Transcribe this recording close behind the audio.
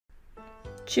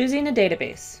Choosing a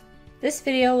database. This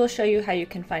video will show you how you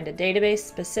can find a database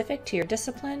specific to your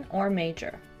discipline or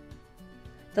major.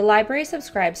 The library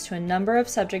subscribes to a number of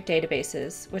subject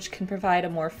databases, which can provide a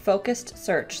more focused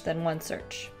search than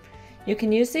OneSearch. You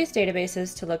can use these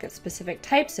databases to look at specific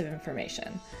types of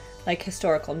information, like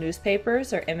historical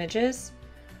newspapers or images,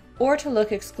 or to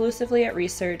look exclusively at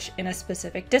research in a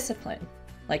specific discipline,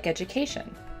 like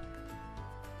education.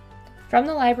 From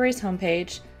the library's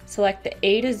homepage, select the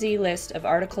A to Z list of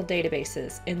article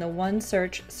databases in the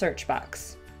OneSearch search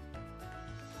box.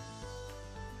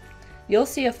 You'll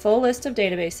see a full list of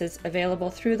databases available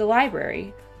through the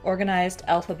library, organized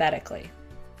alphabetically.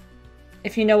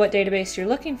 If you know what database you're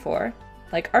looking for,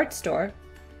 like ArtStore,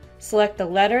 select the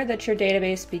letter that your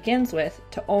database begins with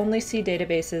to only see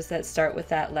databases that start with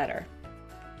that letter.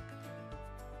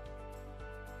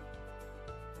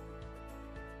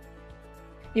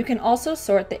 You can also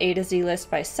sort the A to Z list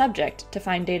by subject to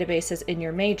find databases in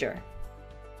your major.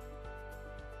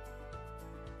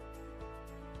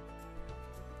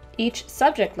 Each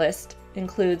subject list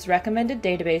includes recommended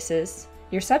databases,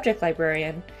 your subject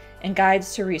librarian, and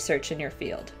guides to research in your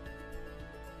field.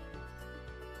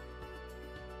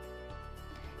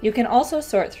 You can also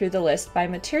sort through the list by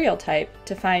material type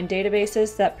to find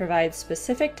databases that provide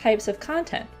specific types of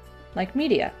content, like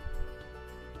media.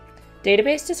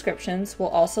 Database descriptions will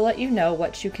also let you know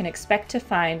what you can expect to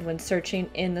find when searching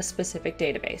in the specific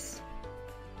database.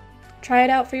 Try it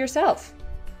out for yourself.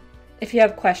 If you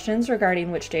have questions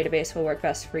regarding which database will work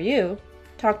best for you,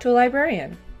 talk to a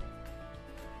librarian.